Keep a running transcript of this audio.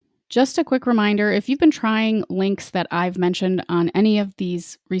Just a quick reminder, if you've been trying links that I've mentioned on any of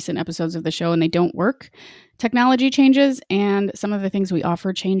these recent episodes of the show and they don't work, technology changes and some of the things we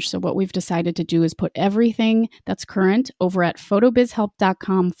offer change. So what we've decided to do is put everything that's current over at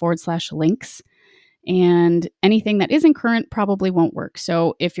photobizhelp.com/links. And anything that isn't current probably won't work.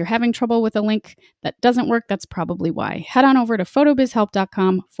 So if you're having trouble with a link that doesn't work, that's probably why. Head on over to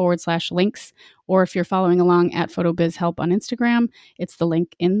photobizhelp.com/links, or if you're following along at photobizhelp on Instagram, it's the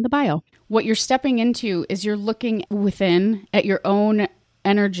link in the bio. What you're stepping into is you're looking within at your own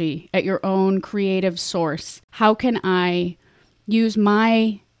energy, at your own creative source. How can I use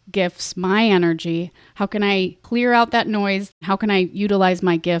my gifts, my energy? How can I clear out that noise? How can I utilize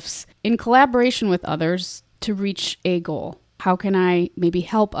my gifts in collaboration with others to reach a goal? How can I maybe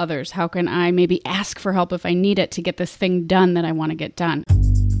help others? How can I maybe ask for help if I need it to get this thing done that I want to get done?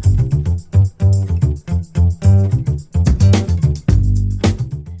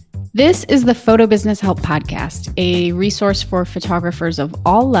 This is the Photo Business Help Podcast, a resource for photographers of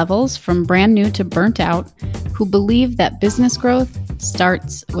all levels, from brand new to burnt out, who believe that business growth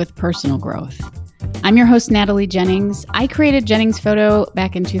starts with personal growth. I'm your host, Natalie Jennings. I created Jennings Photo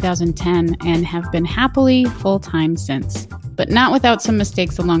back in 2010 and have been happily full-time since, but not without some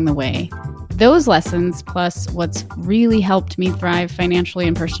mistakes along the way. Those lessons, plus what's really helped me thrive financially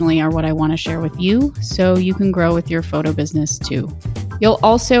and personally, are what I want to share with you so you can grow with your photo business too. You'll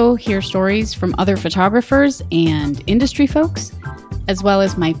also hear stories from other photographers and industry folks, as well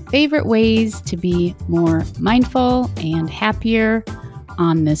as my favorite ways to be more mindful and happier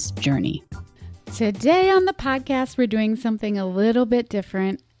on this journey. Today on the podcast, we're doing something a little bit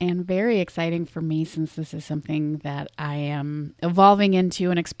different and very exciting for me, since this is something that I am evolving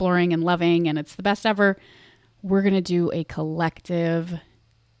into and exploring and loving, and it's the best ever. We're going to do a collective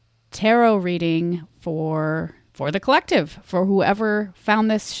tarot reading for the collective, for whoever found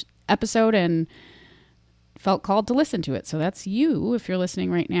this episode and felt called to listen to it. So that's you if you're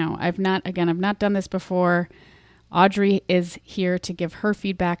listening right now. I've not done this before. Audrey is here to give her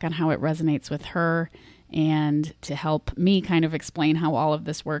feedback on how it resonates with her and to help me kind of explain how all of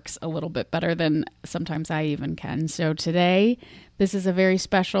this works a little bit better than sometimes I even can. So today, this is a very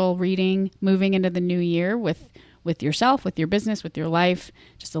special reading moving into the new year with yourself, with your business, with your life.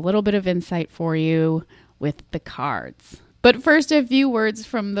 Just a little bit of insight for you with the cards. But first, a few words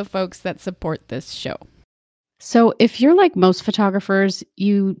from the folks that support this show. So if you're like most photographers,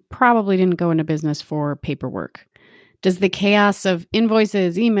 you probably didn't go into business for paperwork. Does the chaos of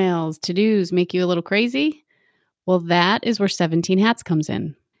invoices, emails, to-dos make you a little crazy? Well, that is where 17 Hats comes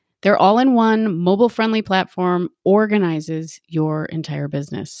in. Their all-in-one mobile-friendly platform organizes your entire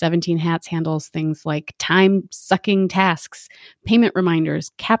business. 17 Hats handles things like time-sucking tasks, payment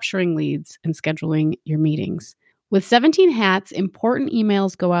reminders, capturing leads, and scheduling your meetings. With 17 Hats, important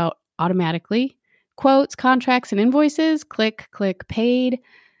emails go out automatically. Quotes, contracts, and invoices, click, paid.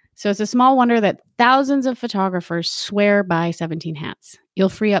 So it's a small wonder that thousands of photographers swear by 17 Hats. You'll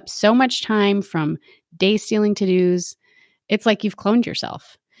free up so much time from day-stealing to-dos. It's like you've cloned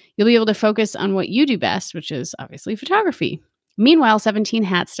yourself. You'll be able to focus on what you do best, which is obviously photography. Meanwhile, 17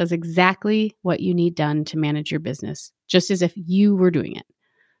 Hats does exactly what you need done to manage your business, just as if you were doing it.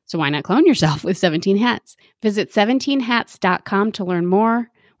 So why not clone yourself with 17 Hats? Visit 17hats.com to learn more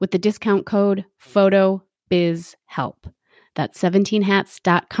with the discount code PHOTOBIZHELP. That's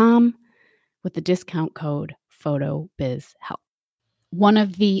 17hats.com with the discount code PHOTOBIZHELP. One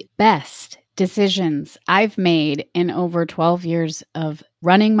of the best decisions I've made in over 12 years of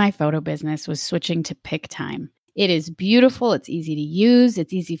running my photo business was switching to PicTime. It is beautiful. It's easy to use.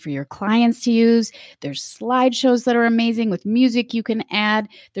 It's easy for your clients to use. There's slideshows that are amazing with music you can add.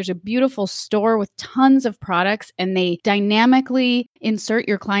 There's a beautiful store with tons of products, and they dynamically insert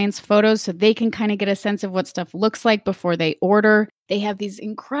your clients' photos so they can kind of get a sense of what stuff looks like before they order. They have these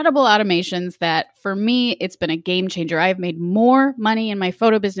incredible automations that, for me, it's been a game changer. I've made more money in my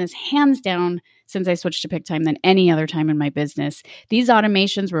photo business, hands down, since I switched to PicTime than any other time in my business. These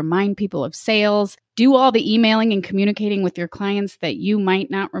automations remind people of sales, do all the emailing and communicating with your clients that you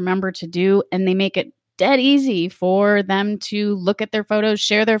might not remember to do, and they make it dead easy for them to look at their photos,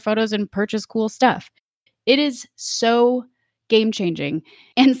 share their photos, and purchase cool stuff. It is so game-changing.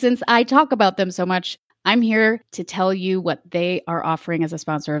 And since I talk about them so much, I'm here to tell you what they are offering as a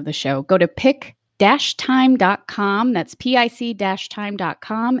sponsor of the show. Go to pic-time.com, that's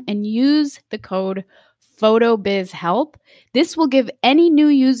pic-time.com, and use the code PHOTOBIZHELP. This will give any new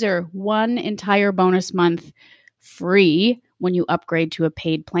user one entire bonus month free when you upgrade to a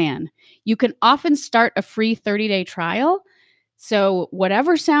paid plan. You can often start a free 30-day trial, so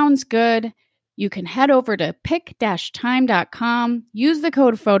whatever sounds good, you can head over to pick-time.com, use the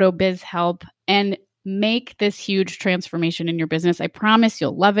code PHOTOBIZHELP, and make this huge transformation in your business. I promise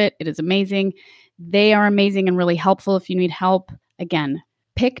you'll love it. It is amazing. They are amazing and really helpful if you need help. Again,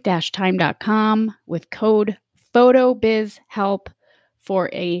 pick-time.com with code PHOTOBIZHELP for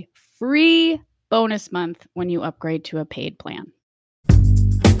a free bonus month when you upgrade to a paid plan.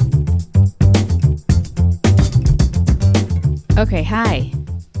 Okay, hi.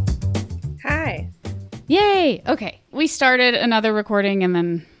 Hi. Yay! Okay, we started another recording and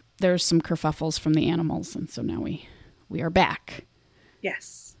then there's some kerfuffles from the animals, and so now we are back.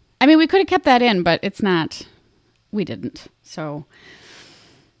 Yes. I mean, we could have kept that in, but it's not. We didn't. So,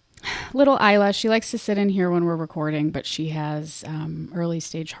 little Isla, she likes to sit in here when we're recording, but she has early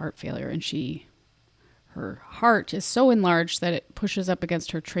stage heart failure, and her heart is so enlarged that it pushes up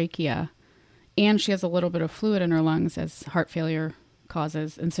against her trachea, and she has a little bit of fluid in her lungs as heart failure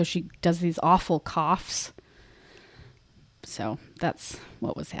causes, and so she does these awful coughs. So that's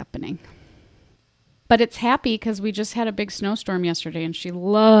what was happening. But it's happy because we just had a big snowstorm yesterday, and she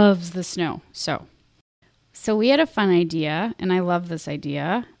loves the snow. So we had a fun idea, and I love this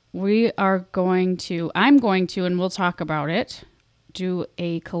idea. I'm going to, and we'll talk about it, do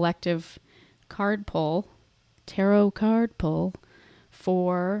a collective card pull, tarot card pull,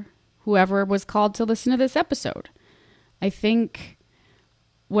 for whoever was called to listen to this episode. I think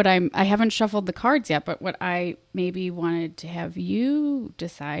I haven't shuffled the cards yet, but what I maybe wanted to have you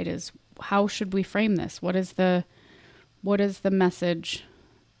decide is, how should we frame this? What is the message?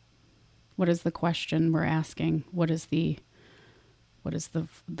 What is the question we're asking? What is the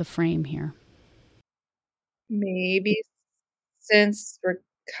frame here? Maybe since we're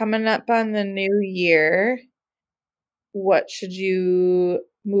coming up on the new year, what should you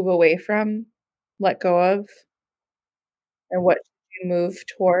move away from, let go of, and what should you move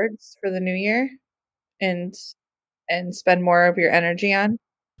towards for the new year and spend more of your energy on?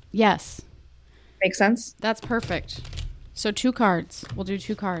 Yes. Make sense? That's perfect. So 2 cards. We'll do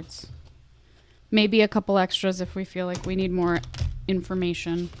 2 cards. Maybe a couple extras if we feel like we need more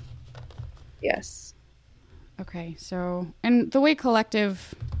information. Yes. Okay, so, and the way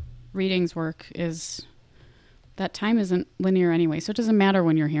collective readings work is that time isn't linear anyway, so it doesn't matter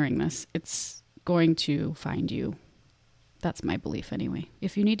when you're hearing this. It's going to find you. That's my belief anyway.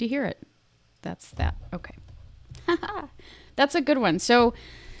 If you need to hear it, that's that. Okay. That's a good one. So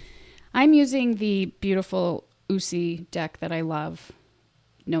I'm using the beautiful Usi deck that I love.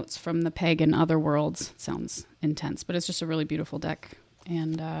 Notes from the Peg and Other Worlds. It sounds intense, but it's just a really beautiful deck.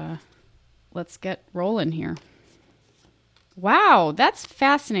 And let's get rolling here. Wow, that's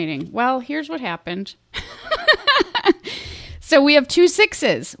fascinating. Well, here's what happened. So we have 2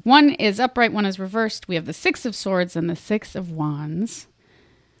 sixes. One is upright, one is reversed. We have the 6 of Swords and the 6 of Wands.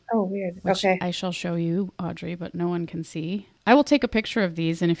 Oh, weird. Which okay. I shall show you, Audrey, but no one can see. I will take a picture of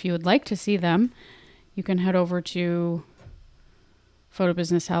these, and if you would like to see them, you can head over to Photo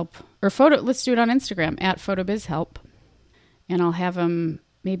Business Help, or let's do it on Instagram, at Photo Biz Help, and I'll have them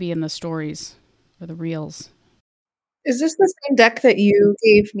maybe in the stories or the reels. Is this the same deck that you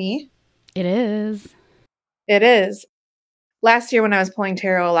gave me? It is. It is. Last year when I was pulling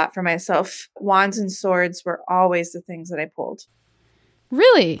tarot a lot for myself, Wands and Swords were always the things that I pulled.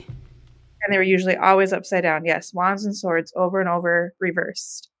 Really? And they were usually always upside down. Yes, Wands and Swords over and over,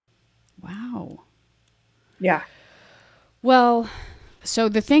 reversed. Wow. Yeah. Well, so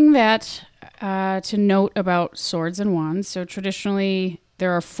the thing that to note about Swords and Wands, so traditionally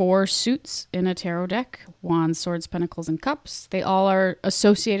there are 4 suits in a tarot deck: Wands, Swords, Pentacles, and Cups. They all are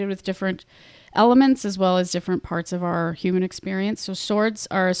associated with different elements as well as different parts of our human experience. So swords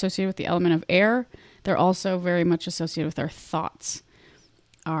are associated with the element of air. They're also very much associated with our thoughts,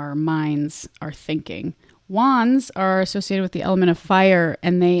 our minds, our thinking. Wands are associated with the element of fire,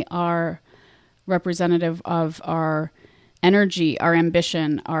 and they are representative of our energy, our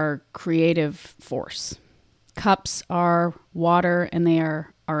ambition, our creative force. Cups are water, and they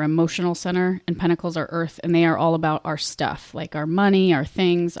are our emotional center, and pentacles are earth, and they are all about our stuff, like our money, our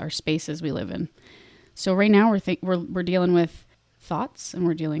things, our spaces we live in. So right now we're dealing with thoughts, and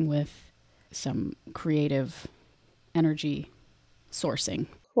we're dealing with some creative energy sourcing.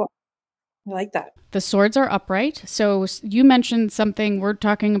 Cool. I like that. The swords are upright. So you mentioned something. We're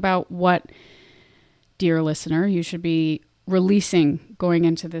talking about what, dear listener, you should be releasing going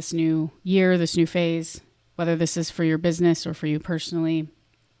into this new year, this new phase, whether this is for your business or for you personally.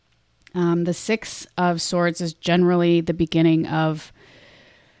 The 6 of Swords is generally the beginning of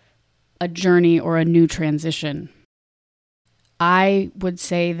a journey or a new transition. I would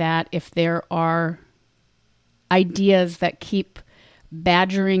say that if there are ideas that keep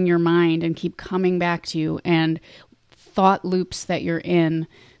badgering your mind and keep coming back to you, and thought loops that you're in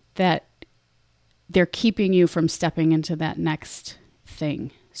that they're keeping you from stepping into that next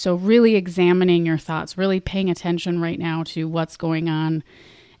thing. So really examining your thoughts, really paying attention right now to what's going on,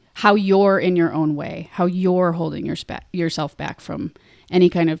 how you're in your own way, how you're holding yourself back from any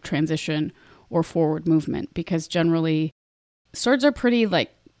kind of transition or forward movement. Because generally, swords are pretty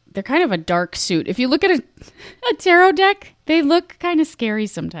they're kind of a dark suit. If you look at a tarot deck, they look kind of scary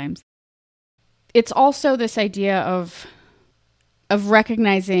sometimes. It's also this idea of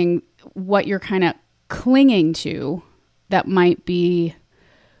recognizing what you're kind of clinging to that might be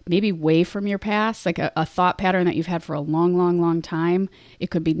maybe way from your past, like a thought pattern that you've had for a long, long, long time.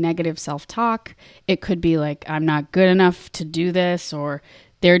 It could be negative self-talk. It could be like, I'm not good enough to do this, or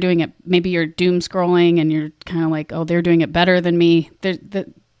they're doing it. Maybe you're doom scrolling and you're kind of like, oh, they're doing it better than me.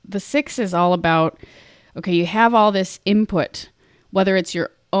 The 6 is all about, okay, you have all this input, whether it's your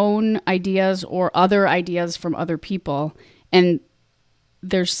own ideas or other ideas from other people, and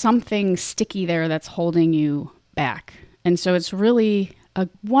there's something sticky there that's holding you back. And so it's really a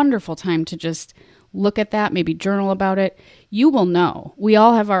wonderful time to just look at that, maybe journal about it. You will know. We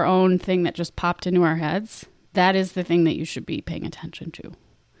all have our own thing that just popped into our heads. That is the thing that you should be paying attention to.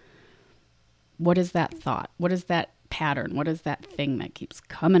 What is that thought? What is that pattern? What is that thing that keeps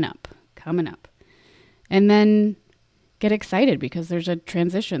coming up? And then get excited because there's a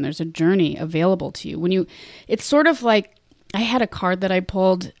transition, there's a journey available to you. It's sort of like, I had a card that I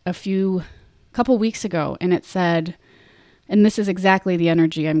pulled a couple weeks ago, and it said, and this is exactly the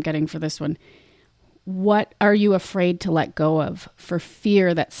energy I'm getting for this one: what are you afraid to let go of for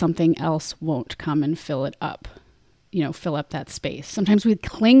fear that something else won't come and fill it up? Fill up that space. Sometimes we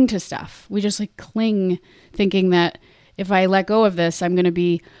cling to stuff. We just cling, thinking that if I let go of this, I'm going to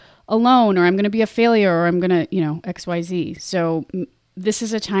be alone, or I'm going to be a failure, or I'm going to, XYZ. So this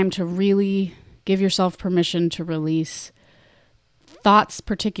is a time to really give yourself permission to release thoughts,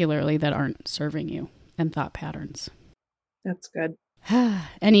 particularly that aren't serving you, and thought patterns. That's good.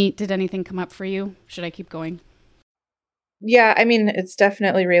 Did anything come up for you? Should I keep going? Yeah, I mean, it's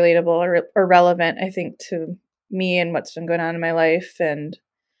definitely relatable or relevant, I think, to me and what's been going on in my life, and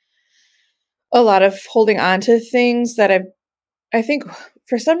a lot of holding on to things that I think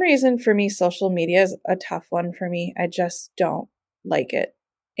for some reason for me, social media is a tough one for me. I just don't like it.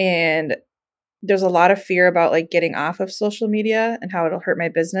 And there's a lot of fear about getting off of social media and how it'll hurt my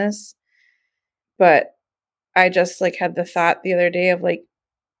business. But I just had the thought the other day of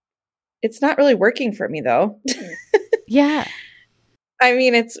it's not really working for me though. Yeah. I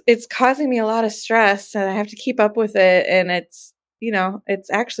mean, it's causing me a lot of stress, and I have to keep up with it. And it's, it's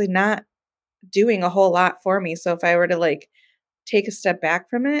actually not doing a whole lot for me. So if I were to take a step back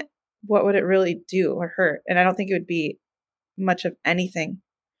from it, what would it really do or hurt? And I don't think it would be much of anything,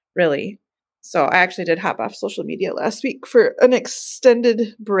 really. So I actually did hop off social media last week for an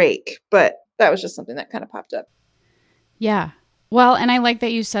extended break, but that was just something that kind of popped up. Yeah. Well, and I like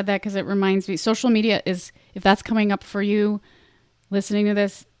that you said that, because it reminds me, social media is, if that's coming up for you, listening to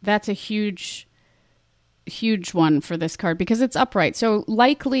this, that's a huge one for this card, because it's upright. So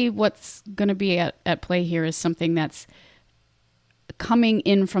likely what's going to be at play here is something that's coming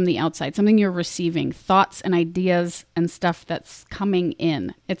in from the outside, something you're receiving, thoughts and ideas and stuff that's coming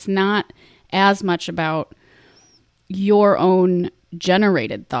in. It's not as much about your own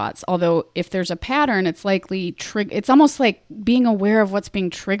generated thoughts. Although if there's a pattern, it's likely it's almost like being aware of what's being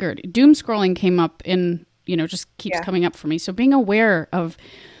triggered. Doom scrolling came up in, just keeps coming up for me. So being aware of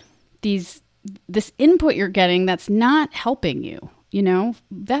this input you're getting that's not helping you,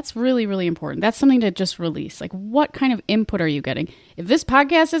 that's really, really important. That's something to just release. What kind of input are you getting? If this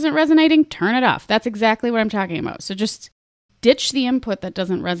podcast isn't resonating, turn it off. That's exactly what I'm talking about. So just ditch the input that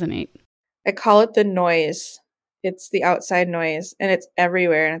doesn't resonate. I call it the noise. It's the outside noise, and it's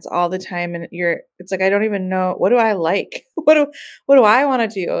everywhere, and it's all the time. And it's I don't even know, what do I like? What do I want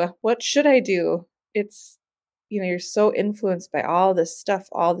to do? What should I do? It's, you're so influenced by all this stuff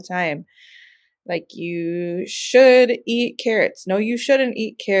all the time. You should eat carrots. No, you shouldn't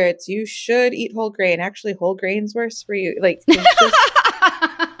eat carrots. You should eat whole grain. Actually, whole grain's worse for you.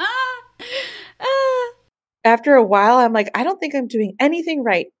 After a while, I'm I don't think I'm doing anything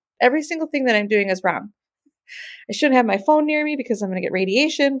right. Every single thing that I'm doing is wrong. I shouldn't have my phone near me because I'm going to get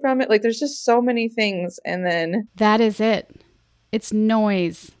radiation from it. There's just so many things. And then that is it. It's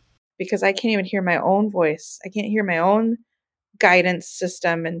noise. Because I can't even hear my own voice. I can't hear my own guidance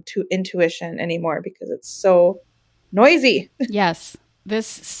system and intuition anymore because it's so noisy. Yes. This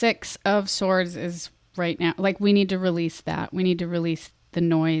 6 of Swords is right now. We need to release that. We need to release the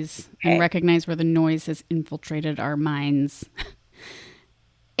noise and recognize where the noise has infiltrated our minds.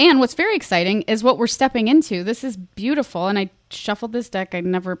 And what's very exciting is what we're stepping into. This is beautiful. And I shuffled this deck. I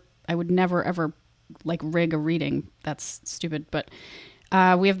would never, ever like rig a reading. That's stupid. But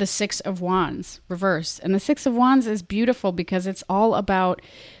we have the Six of Wands reverse. And the Six of Wands is beautiful because it's all about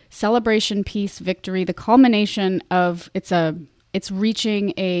celebration, peace, victory, the culmination of it's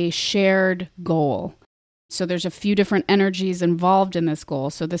reaching a shared goal. So there's a few different energies involved in this goal.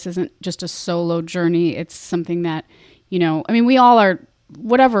 So this isn't just a solo journey. It's something that, we all are,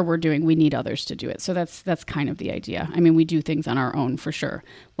 whatever we're doing, we need others to do it. So that's kind of the idea. I mean, we do things on our own for sure.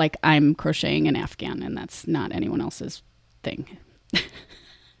 Like I'm crocheting an Afghan, and that's not anyone else's thing.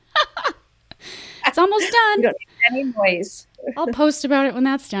 It's almost done. You don't need any noise. I'll post about it when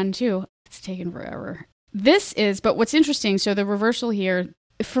that's done too. It's taken forever. But what's interesting, so the reversal here,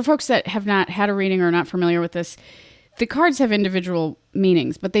 for folks that have not had a reading or are not familiar with this, the cards have individual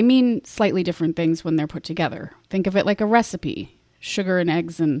meanings, but they mean slightly different things when they're put together. Think of it like a recipe. Sugar and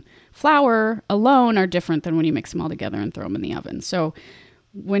eggs and flour alone are different than when you mix them all together and throw them in the oven. So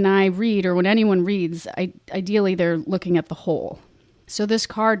when I read, or when anyone reads, ideally they're looking at the whole. So this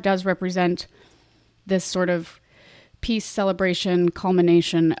card does represent this sort of peace, celebration,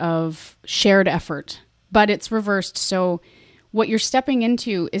 culmination of shared effort, but it's reversed. So what you're stepping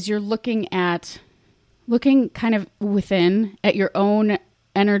into is you're looking kind of within at your own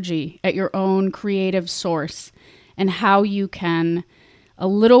energy, at your own creative source, and how you can, a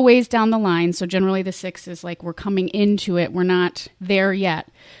little ways down the line, so generally the 6 is like we're coming into it, we're not there yet.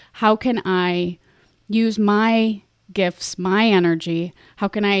 How can I use my gifts, my energy? How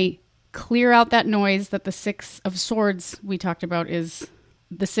can I clear out that noise that the 6 of Swords we talked about is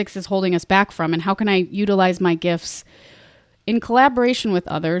holding us back from? And how can I utilize my gifts in collaboration with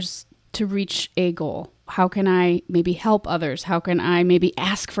others to reach a goal? How can I maybe help others? How can I maybe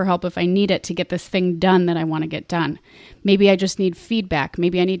ask for help if I need it to get this thing done that I want to get done? Maybe I just need feedback.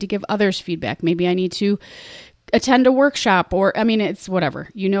 Maybe I need to give others feedback. Maybe I need to attend a workshop, or, it's whatever.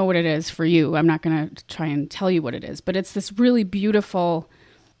 You know what it is for you. I'm not going to try and tell you what it is, but it's this really beautiful,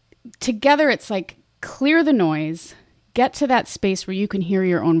 together it's like clear the noise, get to that space where you can hear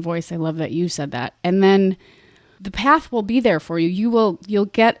your own voice. I love that you said that. And then the path will be there for you. You'll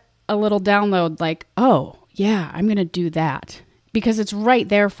get a little download like, oh yeah, I'm going to do that, because it's right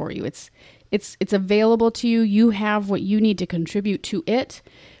there for you. It's available to you. You have what you need to contribute to it.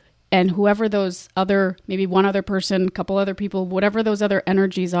 And whoever those other, maybe one other person, a couple other people, whatever those other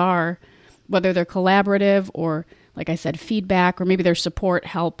energies are, whether they're collaborative or, like I said, feedback, or maybe they're support,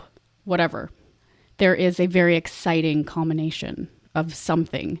 help, whatever. There is a very exciting culmination of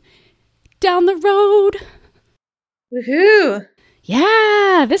something down the road. Woohoo!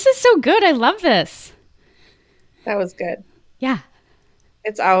 Yeah, this is so good. I love this. That was good. Yeah.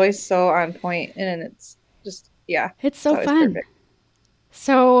 It's always so on point, and it's just, yeah. It's so fun. Perfect.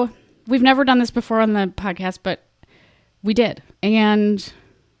 So we've never done this before on the podcast, but we did. And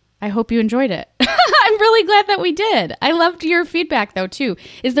I hope you enjoyed it. I'm really glad that we did. I loved your feedback, though, too.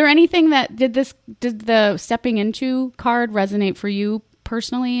 Is there anything that did the stepping into card resonate for you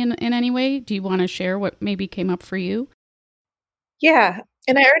personally in any way? Do you want to share what maybe came up for you? Yeah.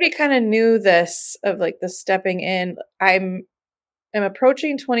 And I already kind of knew this of like the stepping in. I'm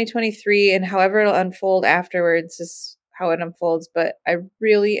approaching 2023, and however it'll unfold afterwards is how it unfolds. But I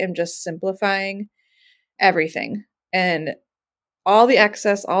really am just simplifying everything, and all the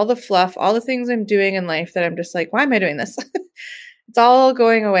excess, all the fluff, all the things I'm doing in life that I'm just like, why am I doing this? It's all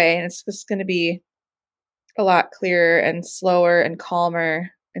going away, and it's just going to be a lot clearer and slower and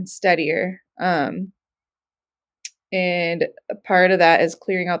calmer and steadier. And a part of that is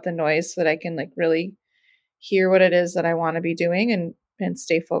clearing out the noise so that I can like really hear what it is that I want to be doing and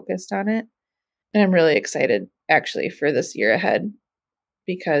stay focused on it. And I'm really excited actually for this year ahead,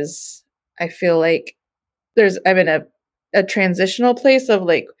 because I feel like I'm in a transitional place of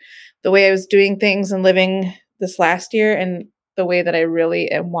like the way I was doing things and living this last year and the way that I really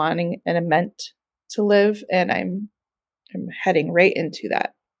am wanting and am meant to live. And I'm heading right into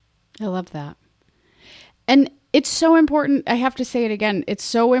that. I love that. And it's so important. I have to say it again. It's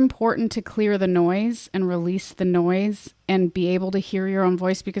so important to clear the noise and release the noise and be able to hear your own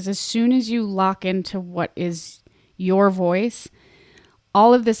voice, because as soon as you lock into what is your voice,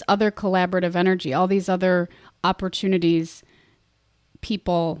 all of this other collaborative energy, all these other opportunities,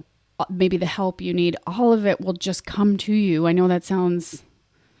 people, maybe the help you need, all of it will just come to you. I know that sounds,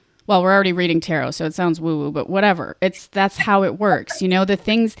 well, we're already reading tarot, so it sounds woo-woo, but whatever. That's how it works. You know, the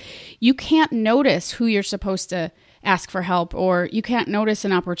things, you can't notice who you're supposed to ask for help, or you can't notice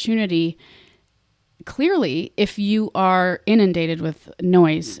an opportunity clearly if you are inundated with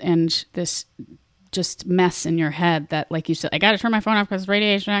noise and this just mess in your head that, like you said, I got to turn my phone off because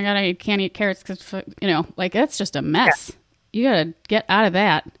radiation. I can't eat carrots because, like that's just a mess. You got to get out of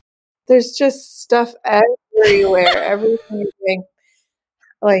that. There's just stuff everywhere. Everything you're doing,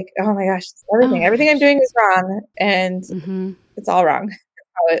 like, oh my gosh, everything I'm doing is wrong, and it's all wrong.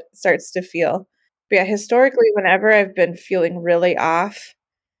 How it starts to feel. But yeah, historically, whenever I've been feeling really off,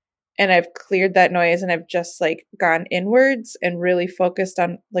 and I've cleared that noise, and I've just like gone inwards and really focused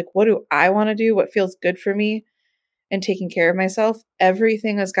on like, what do I want to do? What feels good for me? And taking care of myself,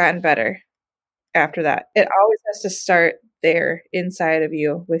 everything has gotten better after that. It always has to start there inside of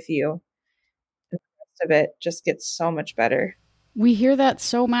you with you. And the rest of it just gets so much better. We hear that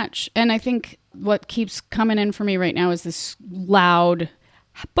so much. And I think what keeps coming in for me right now is this loud,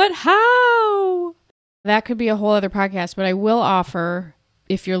 but how? That could be a whole other podcast, but I will offer,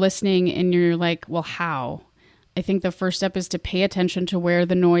 if you're listening and you're like, well, how? I think the first step is to pay attention to where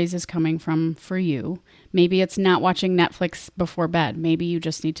the noise is coming from for you. Maybe it's not watching Netflix before bed. Maybe you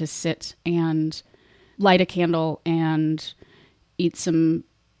just need to sit and light a candle and eat some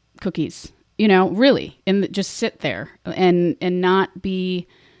cookies, really, and just sit there and not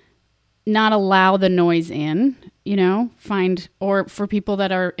allow the noise in, or for people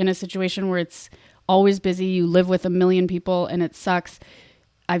that are in a situation where it's always busy, you live with a million people and it sucks.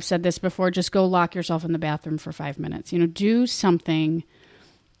 I've said this before, just go lock yourself in the bathroom for 5 minutes, do something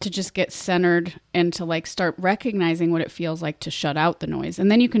to just get centered and to like start recognizing what it feels like to shut out the noise.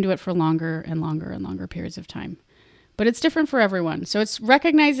 And then you can do it for longer and longer and longer periods of time. But it's different for everyone. So it's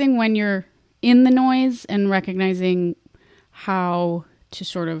recognizing when you're in the noise and recognizing how to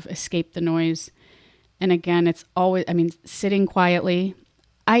sort of escape the noise. And again, it's always, sitting quietly.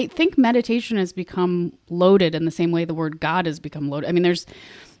 I think meditation has become loaded in the same way the word God has become loaded.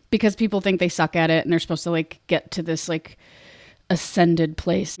 Because people think they suck at it and they're supposed to like get to this like ascended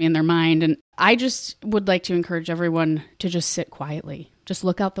place in their mind. And I just would like to encourage everyone to just sit quietly. Just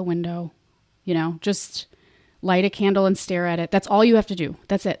look out the window, just light a candle and stare at it. That's all you have to do.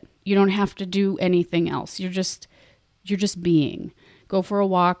 That's it. You don't have to do anything else. You're just being. Go for a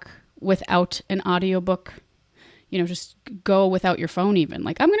walk without an audiobook. Just go without your phone even.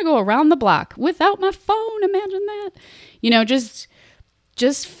 Like, I'm going to go around the block without my phone. Imagine that.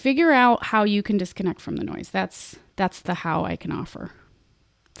 Just figure out how you can disconnect from the noise. That's the how I can offer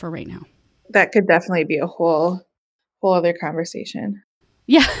for right now. That could definitely be a whole other conversation.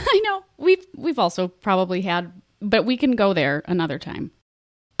 Yeah, I know. We've also probably had, but we can go there another time.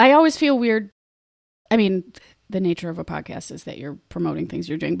 I always feel weird. The nature of a podcast is that you're promoting things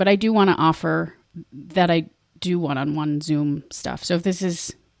you're doing, but I do want to offer that I do one-on-one Zoom stuff. So if this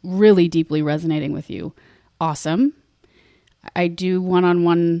is really deeply resonating with you, awesome. I do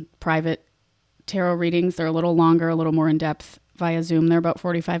one-on-one private tarot readings. They're a little longer, a little more in-depth via Zoom. They're about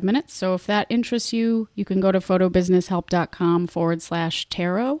 45 minutes. So if that interests you, you can go to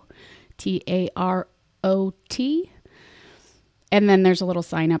photobusinesshelp.com/tarot, TAROT. And then there's a little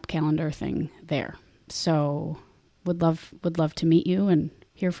sign-up calendar thing there. So would love to meet you and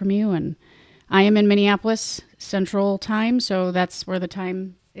hear from you. And I am in Minneapolis Central Time, so that's where the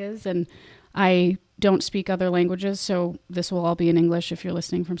time is. And I don't speak other languages, so this will all be in English if you're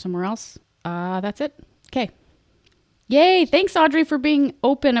listening from somewhere else. That's it. Okay. Yay. Thanks, Audrey, for being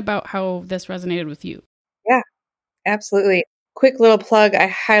open about how this resonated with you. Yeah, absolutely. Quick little plug. I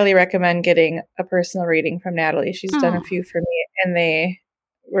highly recommend getting a personal reading from Natalie. She's done a few for me, and they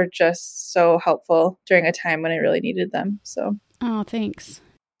were just so helpful during a time when I really needed them. So, thanks.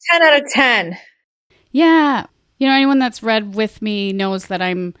 10 out of 10. Yeah. Anyone that's read with me knows that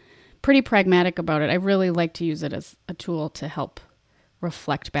I'm pretty pragmatic about it. I really like to use it as a tool to help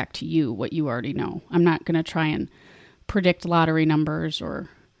reflect back to you what you already know. I'm not going to try and predict lottery numbers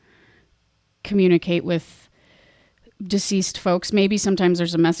or communicate with deceased folks. Maybe sometimes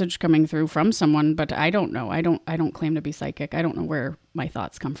there's a message coming through from someone, but I don't know. I don't claim to be psychic. I don't know where my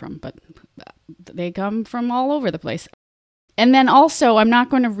thoughts come from, but they come from all over the place. And then also, I'm not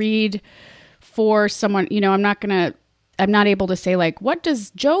going to read for someone, I'm not able to say like, what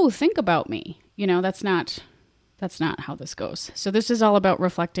does Joe think about me? That's not how this goes. So this is all about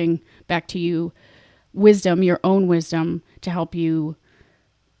reflecting back to you wisdom, your own wisdom, to help you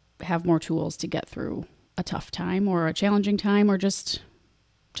have more tools to get through a tough time or a challenging time or just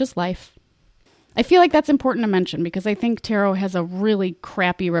life. I feel like that's important to mention because I think tarot has a really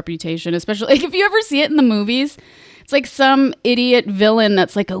crappy reputation, especially like if you ever see it in the movies. It's like some idiot villain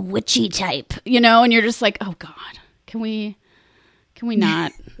that's like a witchy type, and you're just like, oh God, can we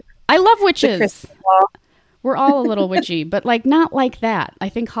not? I love witches. We're all a little witchy, but like not like that. I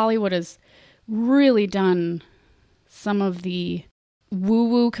think Hollywood has really done some of the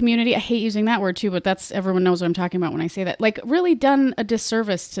woo-woo community. I hate using that word too, but everyone knows what I'm talking about when I say that. Like, really done a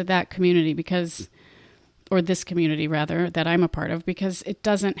disservice to that community or this community rather, that I'm a part of, because it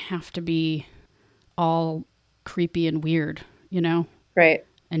doesn't have to be all creepy and weird, Right.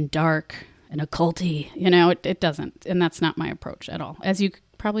 And dark and occulty, it doesn't. And that's not my approach at all. As you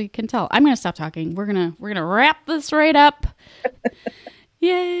probably can tell. I'm going to stop talking. We're going to wrap this right up.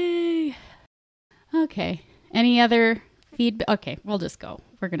 Yay. Okay. Any other feedback? Okay, we'll just go.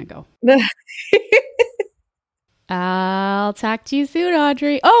 We're going to go. I'll talk to you soon,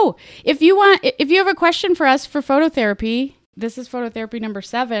 Audrey. Oh, if you have a question for us for phototherapy, this is phototherapy number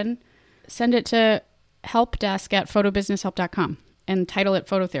 7, send it to helpdesk@photobusinesshelp.com and title it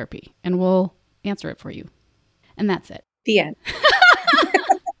phototherapy, and we'll answer it for you. And that's it. The end.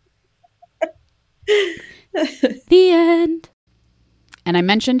 The end. And I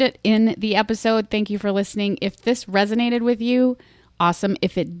mentioned it in the episode. Thank you for listening. If this resonated with you, awesome.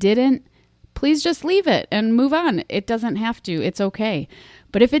 If it didn't, please just leave it and move on. It doesn't have to. It's okay.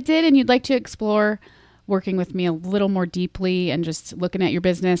 But if it did and you'd like to explore working with me a little more deeply and just looking at your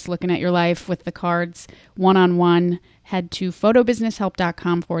business, looking at your life with the cards one-on-one, head to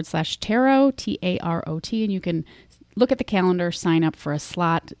photobusineshelp.com/tarot, TAROT, and you can look at the calendar, sign up for a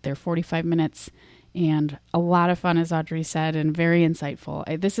slot. They're 45 minutes and a lot of fun, as Audrey said, and very insightful.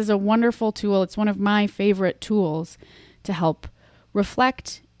 This is a wonderful tool. It's one of my favorite tools to help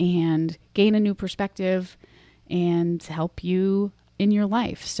reflect and gain a new perspective and help you in your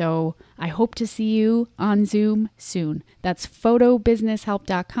life. So I hope to see you on Zoom soon. That's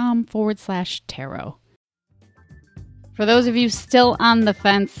photobusineshelp.com/tarot. For those of you still on the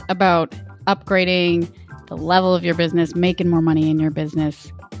fence about upgrading the level of your business, making more money in your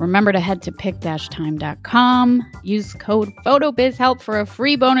business, remember to head to pick-time.com. Use code PHOTOBIZHELP for a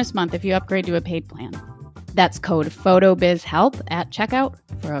free bonus month if you upgrade to a paid plan. That's code PHOTOBIZHELP at checkout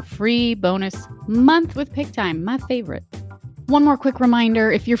for a free bonus month with PickTime, my favorite. One more quick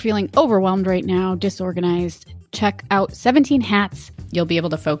reminder, if you're feeling overwhelmed right now, disorganized, check out 17 Hats. You'll be able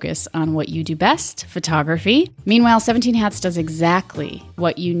to focus on what you do best, photography. Meanwhile, 17 Hats does exactly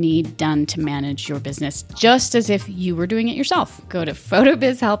what you need done to manage your business, just as if you were doing it yourself. Go to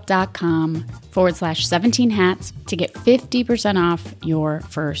photobizhelp.com/17hats to get 50% off your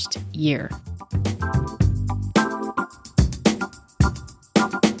first year.